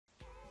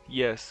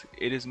Yes,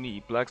 it is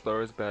me.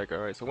 Blackstar is back.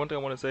 Alright, so one thing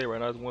I want to say right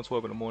now is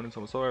 1:12 in the morning, so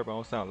I'm sorry if I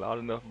don't sound loud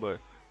enough, but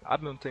I've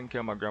been taking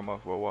care of my grandma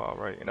for a while,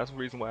 right? And that's the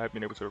reason why I haven't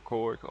been able to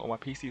record. All my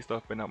PC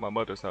stuff been at my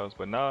mother's house,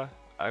 but now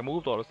I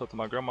moved all the stuff to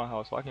my grandma's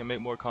house so I can make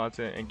more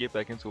content and get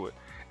back into it.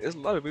 There's a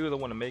lot of videos I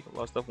want to make, a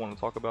lot of stuff I want to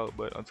talk about,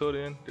 but until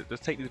then,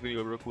 just take this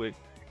video real quick.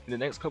 In the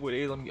next couple of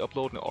days, I'm gonna be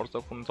uploading all the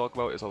stuff I want to talk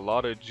about. It's a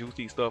lot of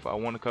juicy stuff I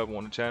want to cover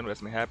on the channel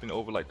that's been happening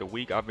over like the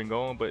week I've been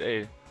gone, but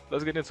hey,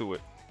 let's get into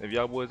it. If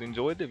y'all boys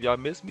enjoyed it, if y'all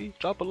missed me,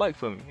 drop a like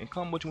for me and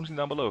comment what you want to see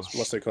down below.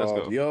 What's it Let's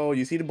called? go. Yo,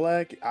 you see the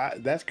black?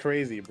 That's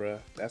crazy, bruh.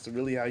 That's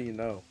really how you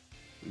know.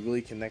 You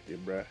really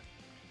connected, bruh.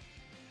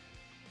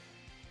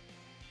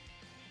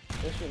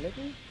 That's your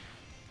nigga?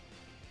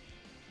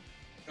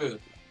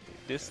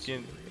 This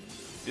skin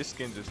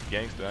just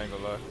gangster. I ain't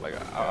gonna lie. Like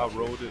I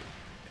rolled it,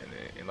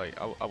 and like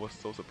I was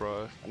so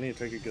surprised. I need to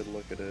take a good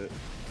look at it.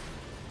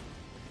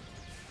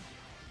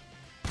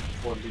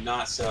 Well, do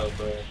not sell,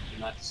 bro. Do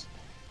not.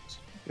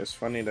 It's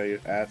funny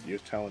that you're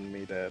telling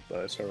me that, but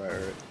it's alright,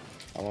 Earth.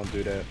 I won't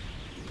do that.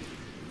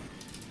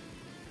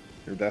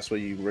 If that's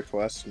what you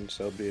request, and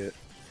so be it.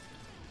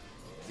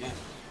 Yeah.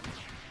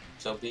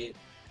 So be it.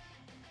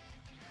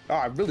 Oh,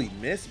 I really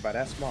missed by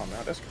that small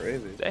amount. That's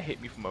crazy. That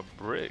hit me from a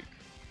brick.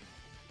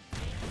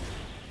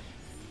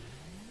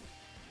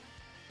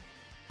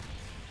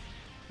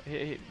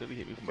 Literally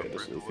hit me from a Okay,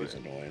 brick. this Luffy's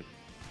annoying.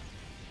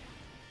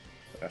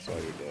 That's all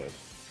you're dead.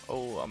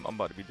 Oh, I'm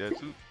about to be dead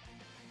too.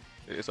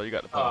 So you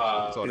got the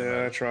pump. That's all that Yeah, I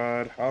matters.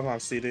 tried. I'm on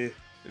CD.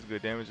 It's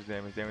good. Damage is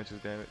damage. Damage is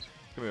damage.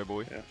 Come here,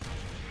 boy. Yeah.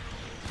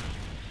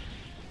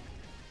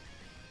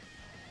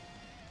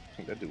 I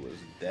think that dude was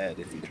dead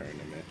if he turned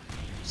him in.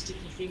 Sticky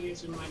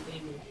fingers in my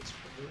damn lights,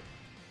 bro.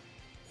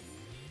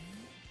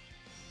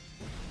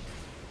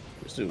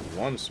 This dude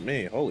wants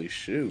me. Holy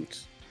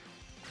shoot.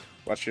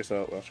 Watch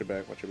yourself. Watch your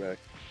back. Watch your back.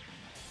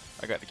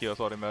 I got the kill. That's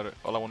all that mattered.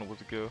 All I wanted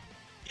was a kill.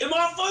 Get him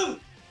off food!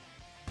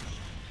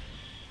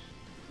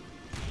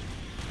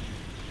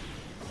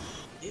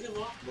 Get him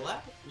off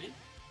black, man.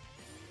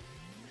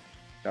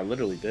 I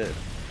literally did.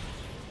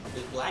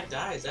 If black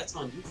dies, that's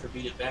on you for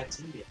being a bad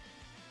teammate.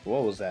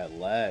 What was that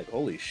lag?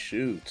 Holy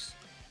shoot.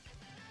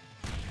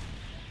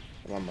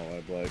 I'm on my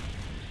way, Black.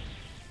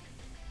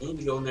 You need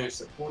to go in there and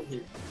support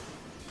him.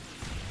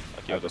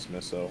 I just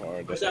missed so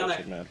hard. That's down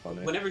actually that- mad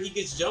funny. Whenever he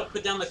gets jumped,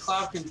 put down the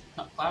cloud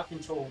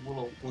control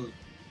little blue.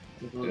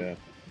 Yeah.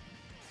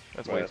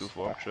 That's way But too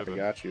far. I Tripping.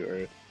 got you,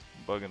 Earth.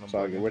 Bugging. I'm It's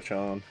all good. bugging. We're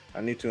chilling.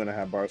 I need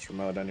 2.5 bars for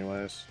mode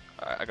anyways.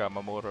 I got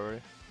my mode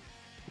already.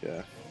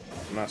 Yeah.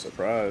 I'm not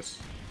surprised.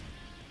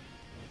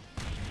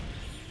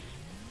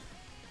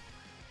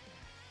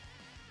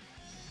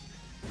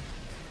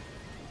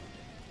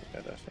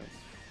 Yeah, that's it.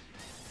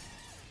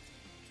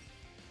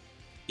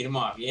 Get him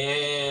off,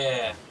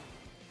 yeah.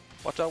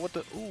 Watch out with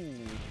the ooh.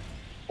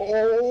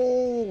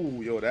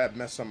 Oh, yo, that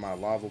messed up my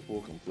lava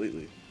pool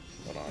completely.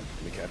 Hold on,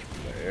 let me catch him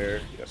from the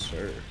air. Yes,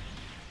 sir.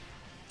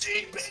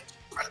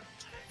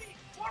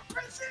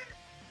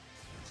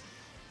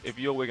 If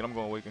you awaken, I'm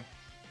gonna awaken.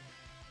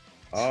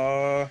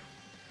 I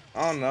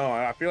don't know.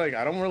 I feel like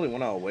I don't really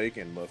want to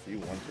awaken, but if you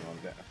want to,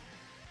 I'm down.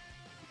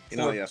 You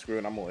know, yeah, screw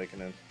it. I'm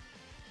awakening.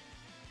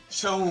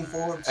 Show him,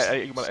 Forbes. I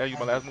use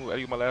my last move. I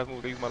use my last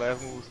move. I use my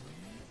last moves.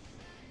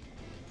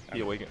 He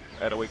awaken.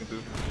 I had awaken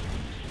too.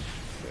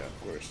 Yeah,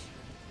 of course.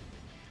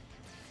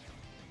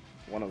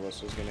 One of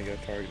us is gonna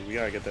get targeted. We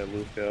gotta get that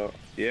loop out.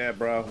 Yeah,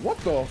 bro. What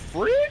the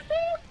freak, bro?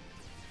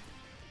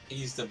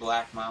 He's the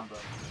Black Mamba.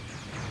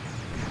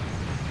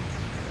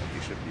 Yeah,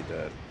 he should be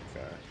dead.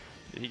 Okay.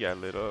 Yeah, he got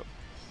lit up.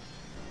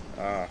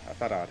 I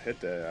thought I'd hit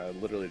that. I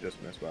literally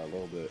just missed by a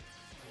little bit.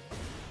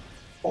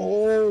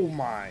 Oh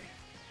my.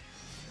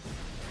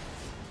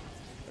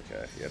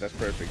 Okay, yeah, that's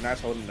perfect.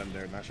 Nice holding them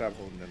there. Nice job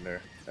holding them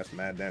there. That's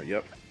mad damn.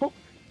 Yep.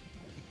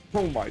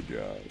 Oh my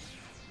gosh.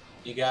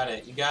 You got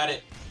it. You got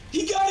it.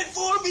 He got it,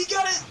 Forbes. He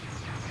got it.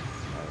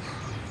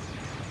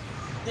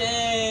 Nice.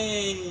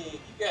 Dang. You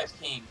guys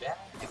came back.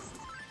 I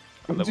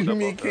What do leveled you up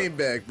mean off that. came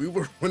back? We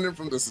were winning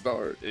from the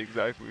start.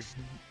 Exactly.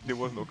 There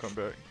was no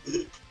comeback.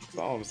 That's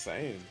all I'm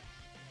saying.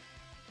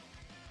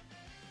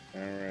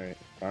 Alright.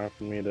 Time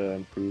for me to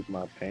improve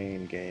my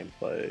pain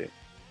gameplay.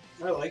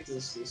 I like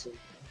this one. Is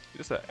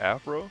this an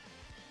afro?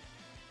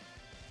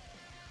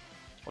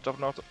 Watch out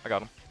for Naruto. I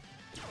got him.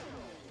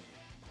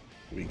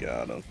 We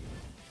got him.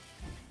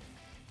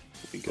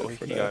 We good Oh,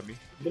 for he that. got me.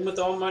 Hit him with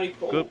the almighty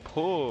pull. Good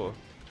pull.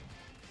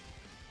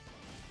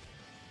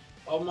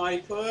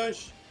 Almighty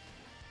push.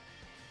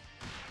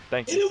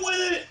 Thank Hit you. him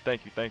with it.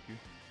 Thank you. Thank you.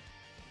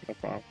 No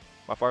problem.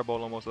 My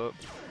fireball almost up.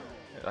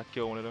 Yeah, I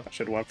killed one of them. I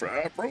should have went for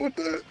Afro with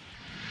that.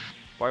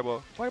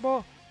 Fireball.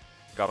 Fireball.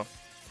 Got him.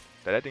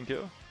 That didn't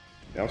kill.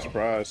 Yeah, I'm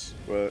surprised,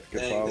 but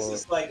good Dang, this follow.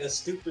 is like a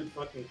stupid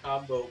fucking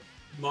combo.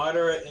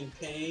 Moderate and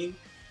pain.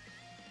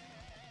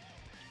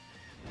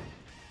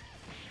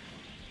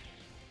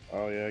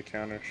 Oh yeah,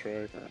 Counter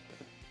Strike.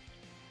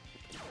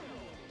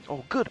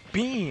 Oh, good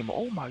beam.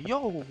 Oh my,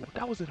 yo,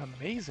 that was an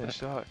amazing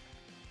shot.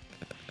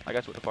 I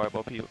got you with the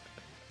fireball peel.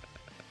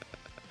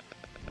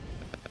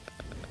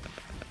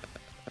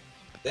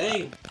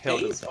 Dang,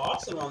 Held Kane's him.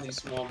 awesome on these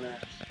small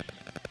maps.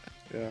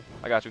 Yeah,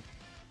 I got you.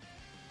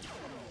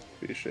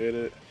 appreciate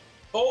it.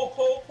 Pull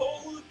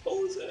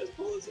his ass,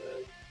 pull his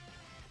ass.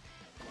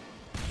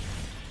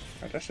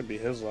 That should be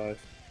his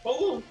life.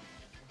 Pull him.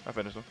 I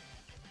finished him.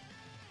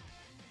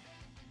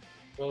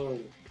 Oh,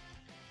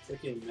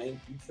 freaking Meg,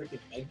 you freaking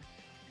Meg.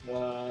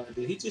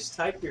 Did he just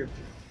type your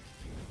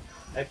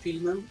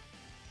IP number?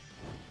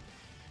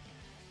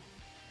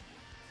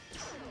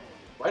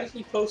 Why did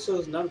he post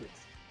those numbers?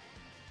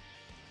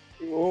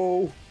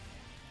 Oh.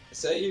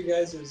 Is that your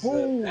guys'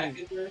 Oh. back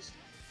address?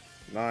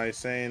 Nah, he's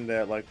saying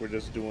that like we're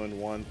just doing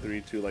 1,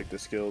 3, 2, like the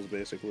skills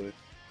basically.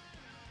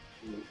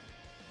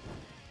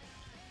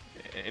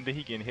 And then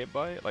he getting hit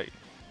by it. Like,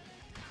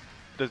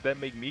 does that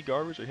make me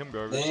garbage or him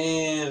garbage?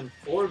 Damn,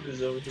 Forbes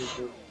is over here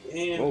doing.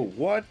 Damn. Oh,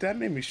 what? That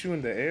made me shoot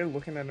in the air,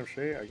 looking at him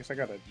straight. I guess I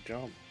gotta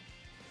jump.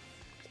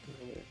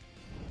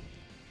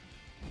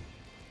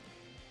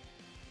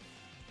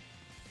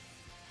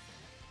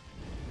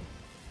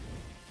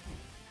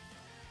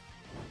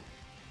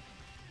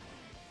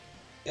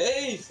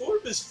 Hey,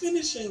 Forbes is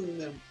finishing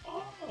them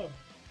off.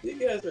 You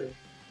guys are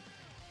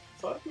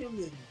fucking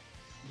and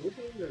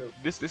moving or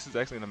This is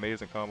actually an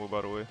amazing combo,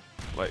 by the way.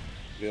 Like,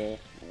 Yeah.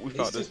 we these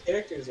found two this.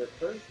 characters are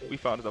perfect. We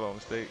found this out by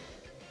mistake.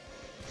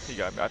 He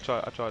got me. I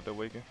tried to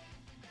awaken.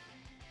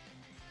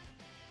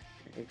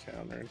 He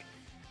countered.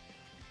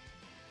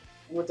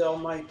 With the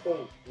almighty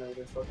pull. No,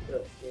 they're fucked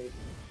up. Wait.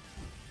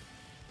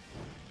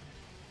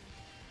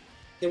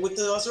 And with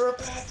the Azura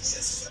path,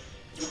 yes!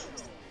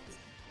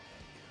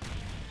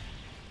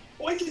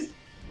 Awaken!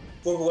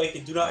 Forward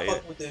awaken, do not Yeah,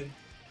 fuck with them.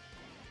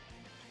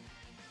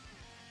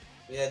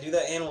 Yeah, do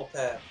that animal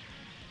path.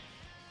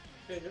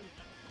 Okay, never mind.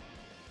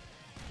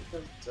 Here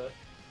comes the tuck.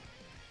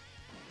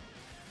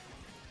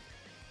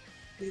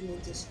 Hit him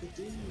with the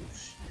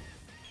skadoosh.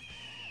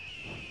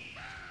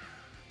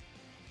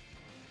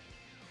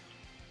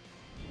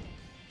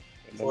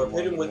 Or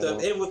hit him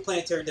with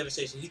planetary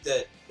devastation. He's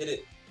dead. Hit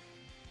it.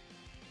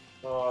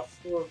 Oh,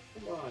 Ford,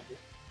 come on, dude.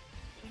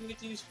 You didn't get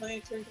to use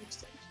planetary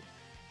devastation.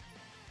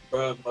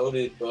 Bro,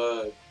 molded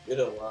bug. Get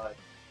a lie.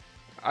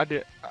 I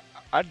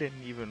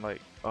didn't even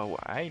like. Oh,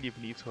 I ain't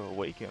even need to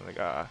awaken.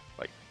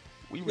 Like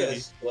we You really.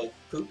 guys, like,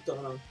 pooped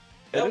on him.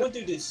 That one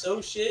dude did so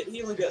shit,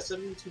 he only got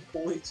 72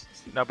 points.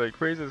 Now, but the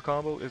craziest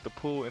combo is the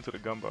pull into the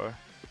gun bar.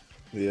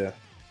 Yeah.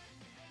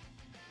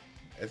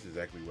 That's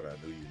exactly what I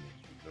knew you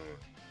was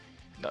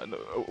doing.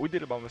 No, we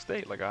did it by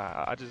mistake. Like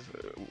I just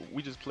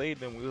we just played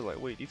them. We was like,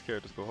 wait, these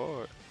characters go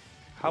hard.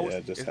 How Yeah,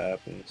 it just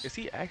happens. is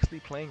he actually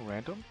playing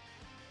random?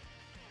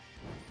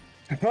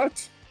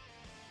 What?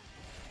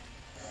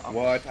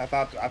 What? I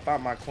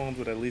thought my clones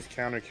would at least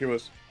counter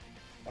Kira's.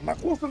 I'm not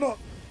close enough.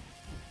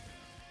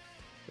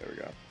 There we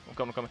go.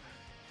 I'm coming.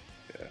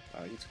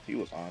 Yeah, he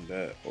was on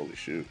that. Holy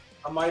shoot.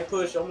 I might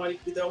push, I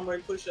might get that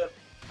almighty push up.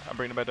 I'm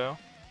bringing it back down.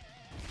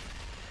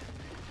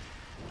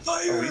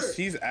 Fire! Oh,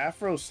 he's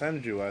Afro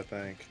Senju, I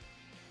think.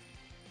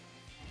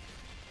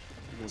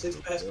 6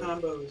 pass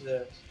combos,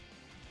 ass.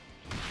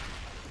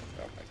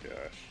 Oh my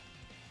gosh.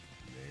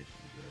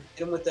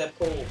 Hit him with that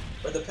pole.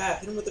 Or the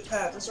path. Hit him with the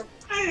path. That's a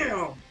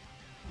BAM!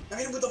 I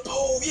hit him with the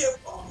pole, yeah!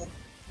 Oh.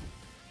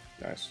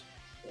 Nice.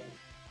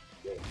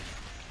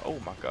 Oh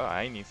my god,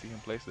 I ain't even see him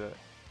place that.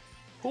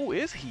 Who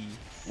is he?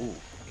 Ooh,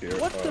 Kira.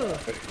 What the?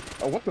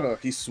 Oh, what the?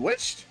 He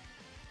switched?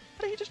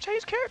 How did he just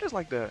change characters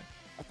like that?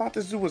 I thought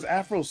this dude was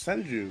Afro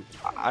Senju.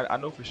 I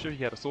know for sure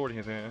he had a sword in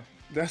his hand.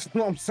 That's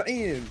what I'm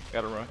saying.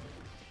 Gotta run.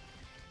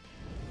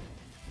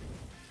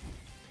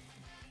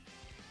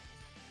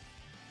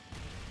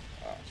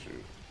 Oh,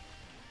 shoot.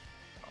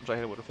 I'm trying to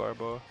hit him with a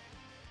fireball.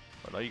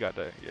 Oh no, you got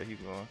that. Yeah, he's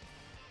going.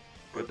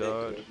 Good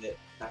dodge.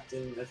 Knocked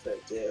in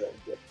effect, yeah.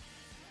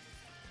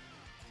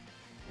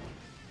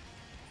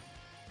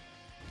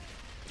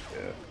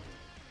 Yeah.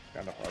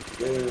 Kinda hard to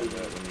get on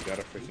that when you got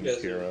a freaking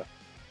guys Kira.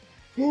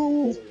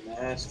 Those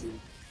are nasty.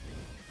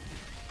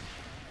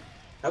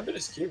 How good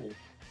is Kira?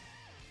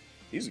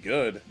 He's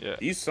good. Yeah.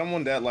 He's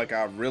someone that like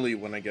I really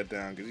want to get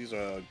down because he's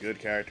a good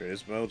character.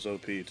 His mode's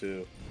OP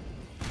too.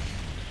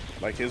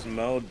 Like his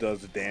mode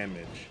does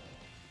damage.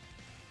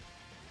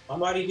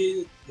 Almighty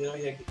hit, you know,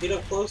 yeah, get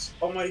up close.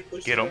 Almighty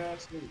push Get him. your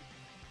ass.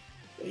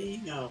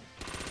 Damn.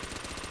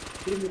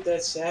 Hit him with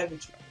that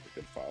savage.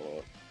 Good follow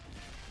up.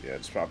 Yeah,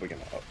 it's probably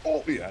gonna.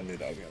 Oh yeah, I knew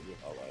that was gonna be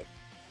all right.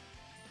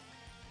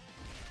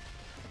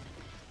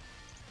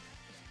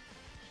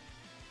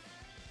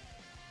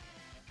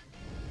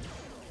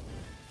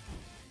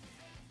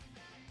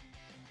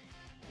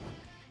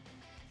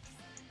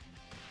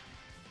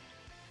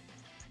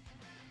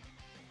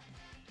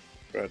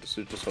 Bro, the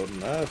suit just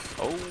holding F.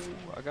 Oh,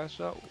 I got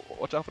shot.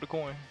 Watch out for the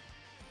coin.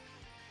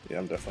 Yeah,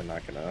 I'm definitely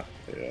not gonna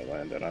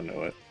land that. I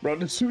know it. Bro,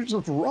 the suit's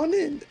just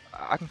running.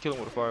 I can kill him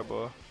with a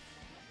fireball.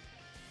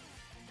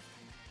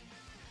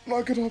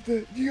 Knock it off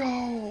there. Yo!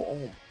 Oh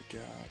my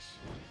gosh.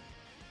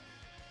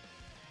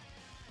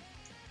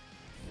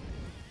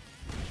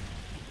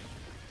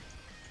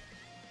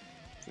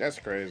 That's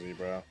crazy,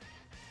 bro.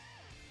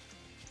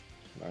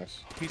 Nice.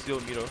 He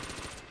sealed me though.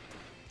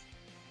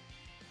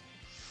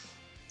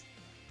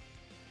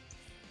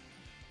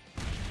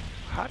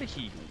 how did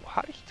he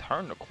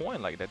turn the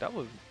coin like that? That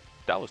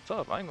was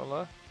tough. I ain't gonna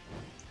lie.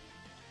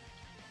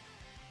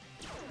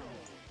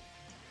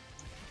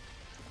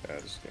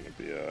 That's gonna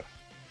be a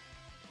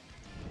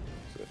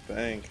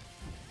thing.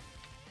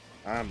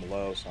 I'm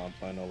low, so I'm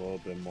playing a little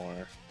bit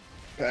more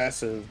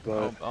passive,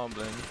 but I don't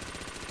blame you.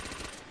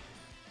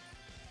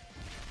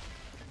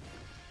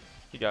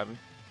 He got me.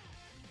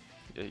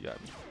 Yeah, he got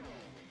me.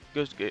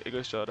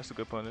 Good shot. That's a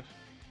good punish.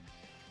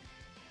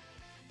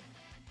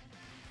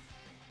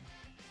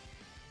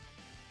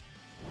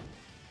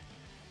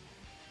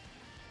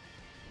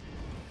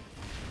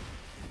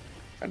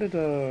 how did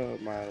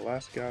my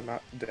last guy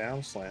not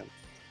down slam?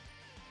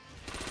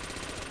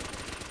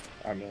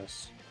 I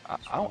missed.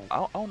 I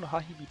don't know how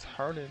he be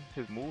turning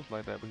his moves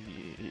like that, but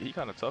he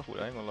kind of tough with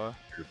it. I ain't gonna lie.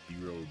 Your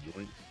hero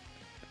joints.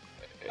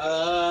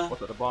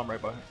 What's at the bomb right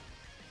behind?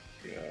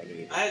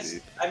 Yeah,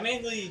 I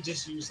mainly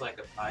just use like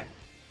a pipe.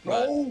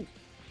 no.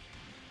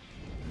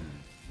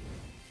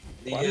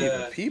 The, Why did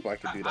even peep? I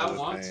could do that I with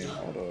want pain. to.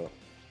 Hold up.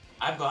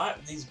 I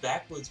bought these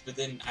backwards, but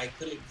then I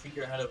couldn't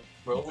figure out how to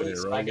roll couldn't it,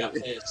 so roll I got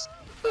it? pissed.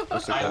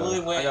 What's it I called?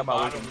 really I went got and my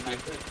bought weakness. them, and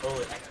I couldn't roll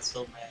it. I got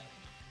so mad.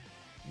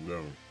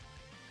 No.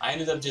 I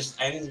ended up just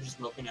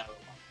smoking out of it.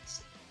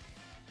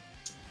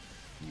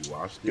 You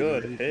watched it.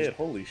 Good man? hit.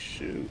 Holy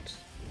shoot.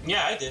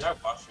 Yeah, I did. I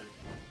watched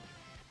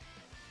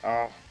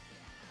it.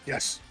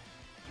 Yes.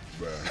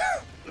 Bruh.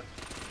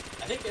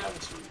 I think that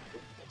was.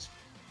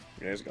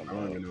 Yeah, it's I gonna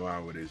don't be. even know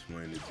how would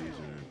explain the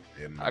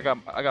season. I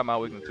got my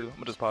weakness too. I'm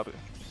gonna just pop it.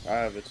 I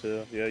have it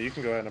too. Yeah, you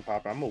can go ahead and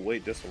pop it. I'm gonna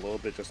wait just a little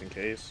bit just in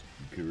case.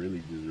 You could really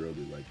just roll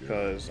it like that.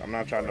 Because I'm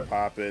not trying to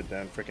pop it,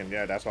 then freaking,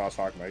 yeah, that's what I was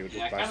talking about. You would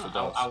Yeah, just bust the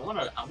dust. I want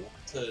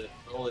to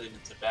roll it in the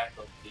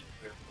tobacco.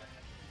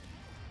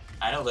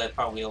 I know that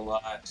probably a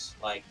lot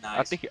like nice.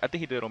 I think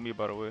he did on me,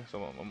 by the way.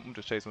 So I'm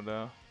just chasing him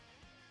down.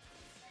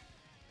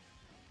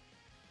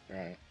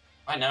 Alright.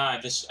 Right now, I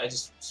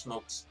just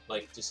smoked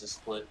like just a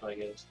split, I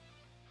guess.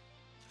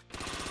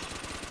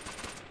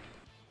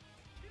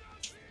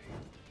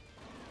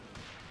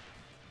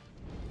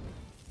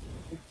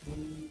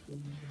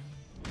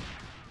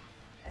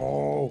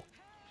 Oh.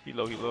 He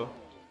low.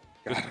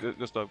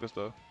 Good stuff. Good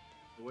stuff.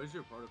 Where's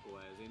your particle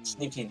at? Is it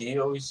Sneaky, do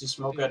you always just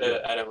smoke at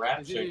a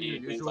rapture? Or do you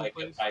do like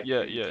a pipe?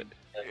 Yeah.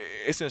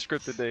 It's in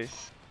scripted day.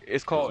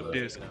 It's called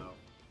disc.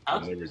 I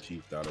Huh? never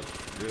chiefed out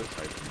of this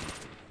type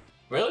of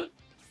Really?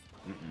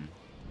 Mm-mm.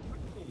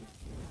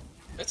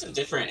 It's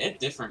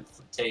different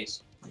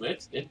taste.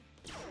 But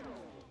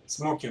it's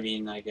more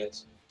convenient, I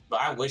guess.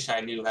 But I wish I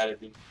knew how to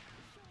do.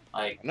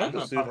 Like, I know I'm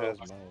this dude gonna has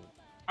probably-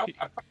 mode.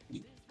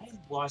 I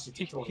watched the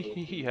tutorial.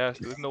 He has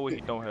to. There's no way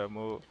he don't have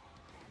mode.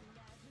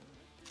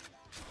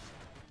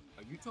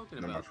 Are you talking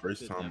No, about my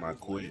first the time I devil's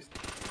quit.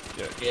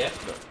 lettuce? Yeah.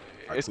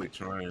 I It's quit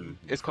trying.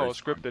 it's the called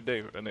first time. scripted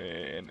day, and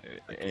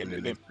I came the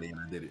then next day and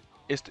I did it.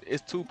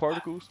 it's two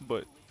particles,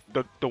 but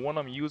the one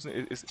I'm using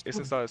is it's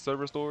inside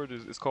server storage.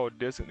 It's called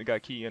disk, and it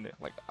got key in it.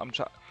 Like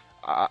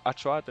I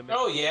tried to make.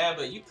 Oh yeah,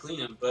 but you clean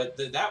them. But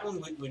that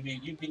one would be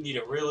you'd need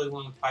a really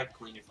long pipe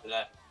cleaner for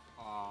that.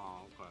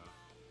 Oh, okay.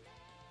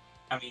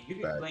 I mean, you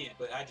can Right. clean it,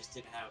 but I just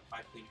didn't have a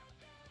pipe cleaner.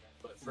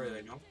 But for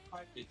the normal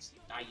pipe, it's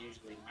not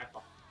usually my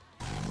fault.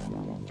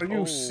 Are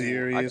you Oh,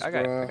 serious, I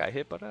bro? got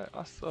hit by that.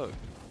 I suck.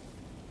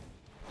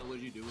 So what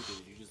did you do with it?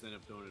 Did you just end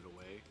up throwing it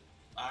away?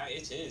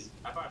 It's his.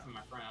 I bought it from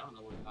my friend. I don't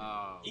know what.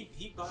 Oh.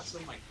 He bought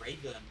some like ray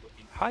gun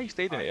looking. How he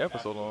stayed in the air for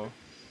pipe. so long?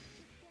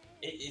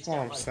 It's That's what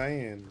got I'm like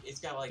saying. it's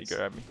got He like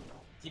grabbed me.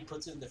 he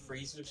puts it in the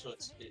freezer so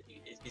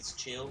it's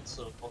chilled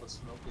so all the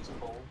smoke is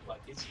cold.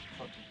 Like it's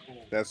fucking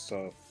cool. That's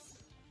tough.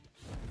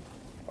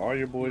 All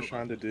your boy's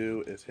trying to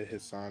do is hit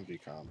his Sanji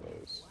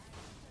combos.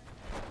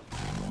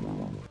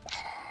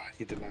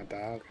 He did not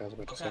die. I was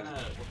about to What say. kind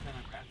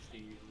of raps do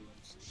you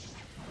use?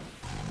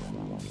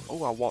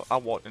 Oh, I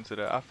walked into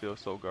that. I feel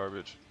so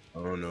garbage. I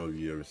don't know if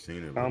you ever seen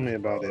it. Tell but me it's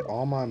about it. called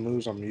All my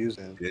moves I'm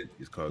using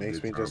It's called makes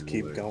Good me just Time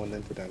keep Away. going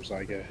into them so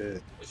I get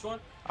hit. Which one?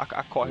 I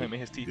caught him in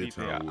his TP Good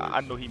thing. time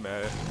I know he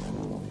mad.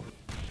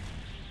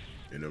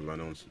 And if I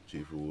don't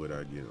chief for wood,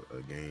 I get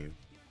a game.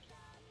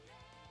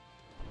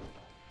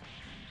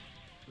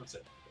 What's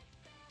it?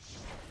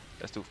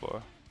 That's too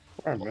far.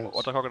 I missed.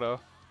 What the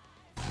crocodile?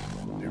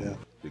 Yeah.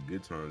 The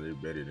good times they're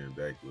better than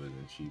backwoods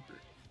and cheaper.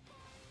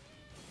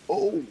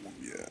 Oh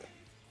yeah.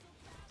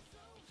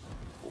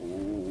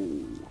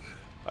 Oh.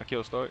 I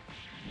killed Stark.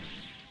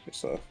 Good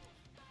stuff.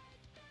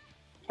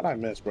 How'd I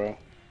miss, bro?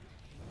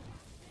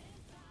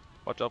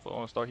 Watch out for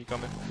on Stark. He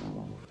coming.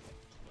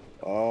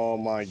 Oh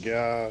my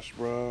gosh,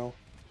 bro.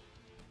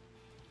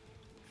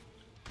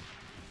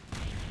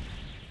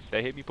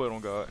 They hit me. Put it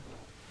on guard.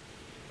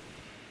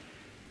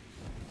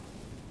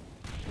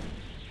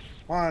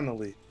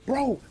 Finally,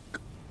 bro.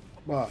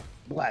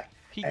 Black.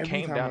 He Every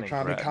came time down I'm and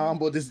trying to grabbed me.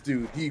 combo this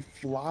dude, he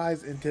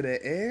flies into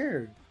the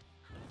air.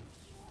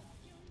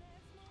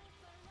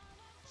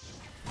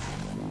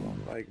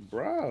 Like,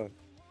 bro.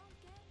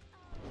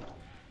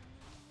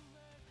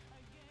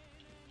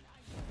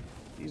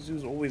 These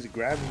dudes always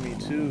grabbing me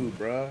too,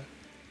 bruh.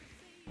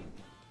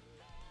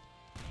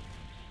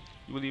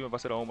 You believe if I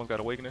said I almost got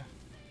awakening?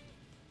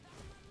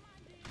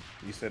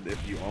 You said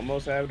if you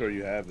almost have it or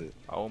you have it.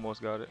 I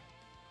almost got it.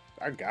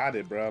 I got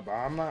it, bro, but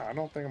I'm not. I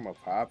don't think I'm gonna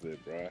pop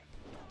it, bro.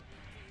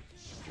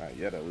 Not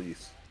yet, at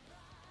least.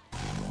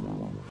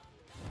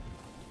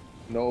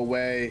 No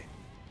way.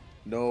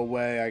 No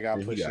way. I got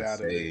And he pushed got out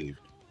of it. saved.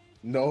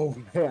 No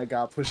way. I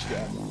got pushed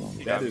out.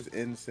 He That got me. is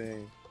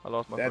insane. I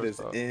lost my That first is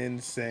stop.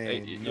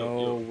 insane. Hey,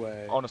 No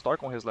way. On the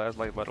Stark on his last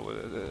life, by the way,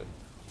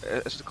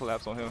 it's just a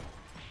collapse on him.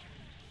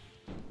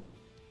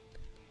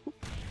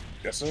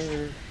 Yes,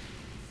 sir.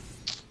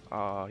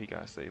 Ah, he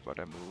got saved by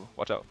that move.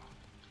 Watch out.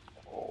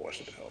 Oh, I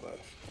should have held that.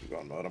 I'm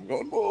going mode. I'm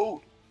going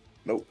mode.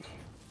 Nope.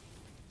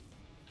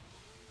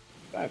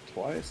 Died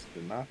twice?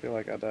 Did not feel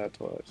like I died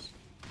twice.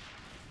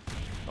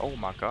 Oh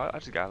my god, I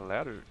just got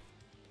laddered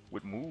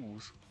with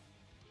moves.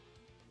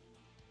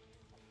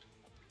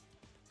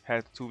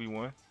 Has the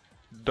 2v1.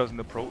 Doesn't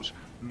approach.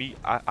 Me,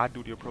 I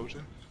do the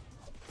approaching.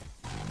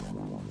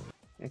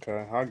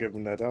 Okay, I'll give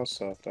him that. That was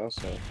soft. That was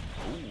soft.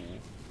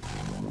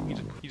 Ooh.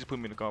 He just put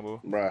me in the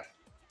combo. Bruh.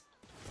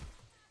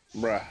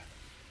 Bruh.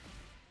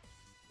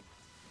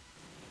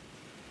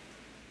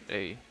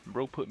 Hey,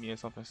 bro put me in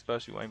something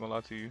special, I ain't gonna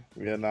lie to you.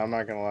 Yeah, no, I'm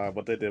not gonna lie.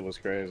 What they did was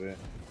crazy.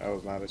 I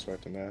was not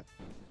expecting that.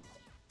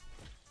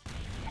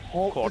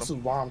 Oh, Caught this him.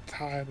 is why I'm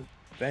tired.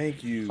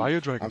 Thank you. Fire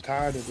Dragon. I'm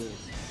tired of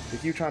this. They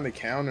keep trying to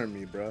counter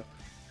me, bruh.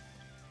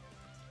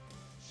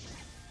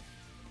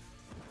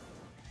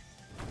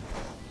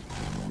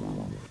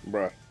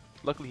 Bruh.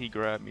 Luckily he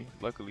grabbed me.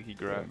 Luckily he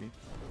grabbed me.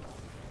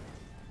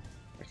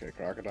 Okay,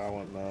 Crocodile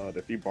went mode.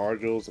 If he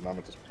bargels, then I'm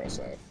gonna just press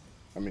F.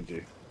 I mean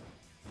G.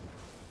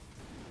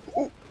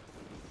 Ooh.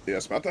 Yeah,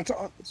 it's about that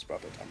time. It's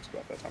about that time. It's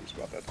about that time. It's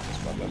about that time.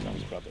 It's about that time.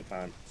 It's about that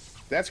time.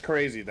 That's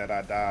crazy that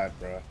I died,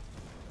 bruh.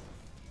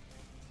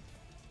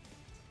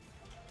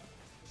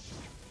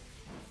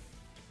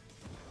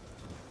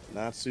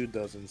 Natsu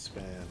doesn't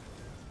span.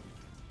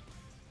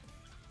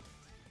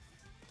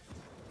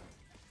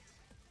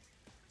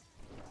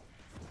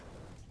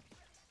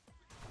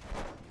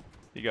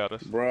 He got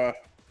us. Bruh.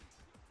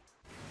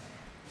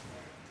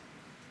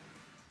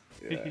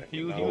 He Yeah, he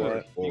you uses, know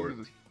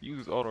what? he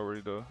uses auto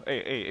already though.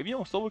 Hey, if you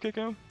don't solo kick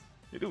him,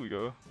 yeah, there we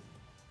go.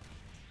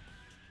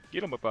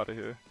 Get him up out of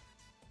here.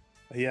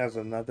 He has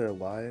another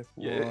life?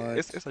 Yeah, What?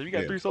 it's like you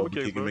got Yeah, three solo Kobe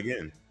kicks, kick him bro.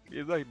 again.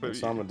 Exactly, but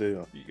That's what I'm gonna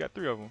do. you got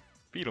 3 of them.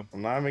 Feed him.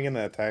 I'm not even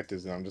gonna attack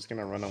this. I'm just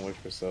gonna run away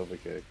for silver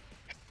kick.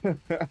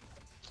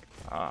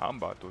 I'm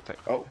about to attack.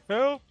 Oh.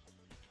 Help!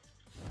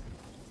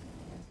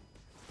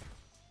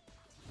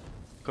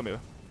 Come here.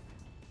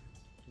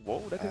 Whoa,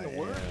 that didn't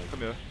work. Come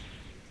here.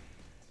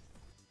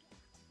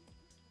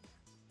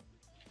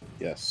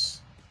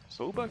 Yes.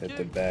 Soba Hit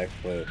the kick.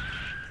 backflip.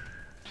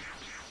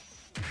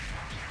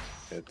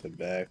 Hit the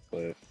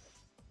backflip.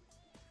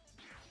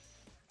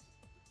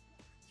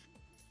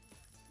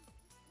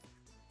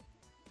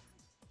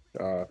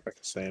 If I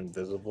can say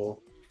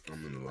invisible.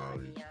 I'm in the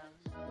lobby.